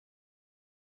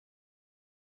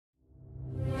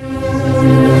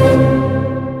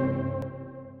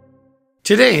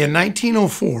Today, in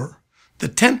 1904, the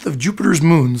 10th of Jupiter's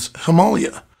moons,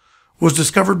 Himalia, was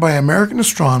discovered by American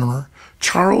astronomer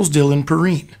Charles Dillon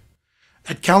Perrine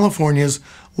at California's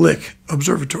Lick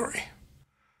Observatory.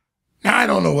 Now, I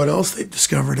don't know what else they've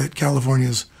discovered at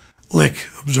California's Lick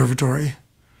Observatory,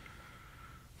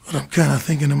 but I'm kind of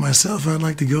thinking to myself, I'd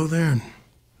like to go there and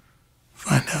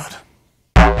find out.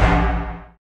 Oh,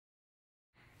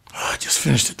 I just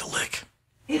finished at the Lick.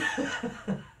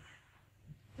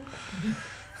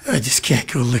 I just can't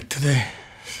go Lick today.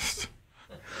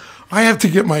 I have to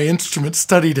get my instrument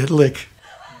studied at Lick.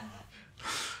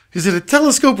 Is it a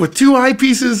telescope with two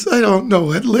eyepieces? I don't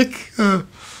know. At Lick? I'm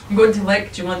going to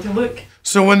Lick. Do you want to look?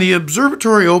 So when the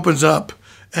observatory opens up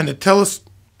and the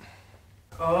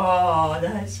Oh,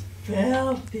 that's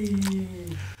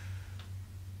filthy.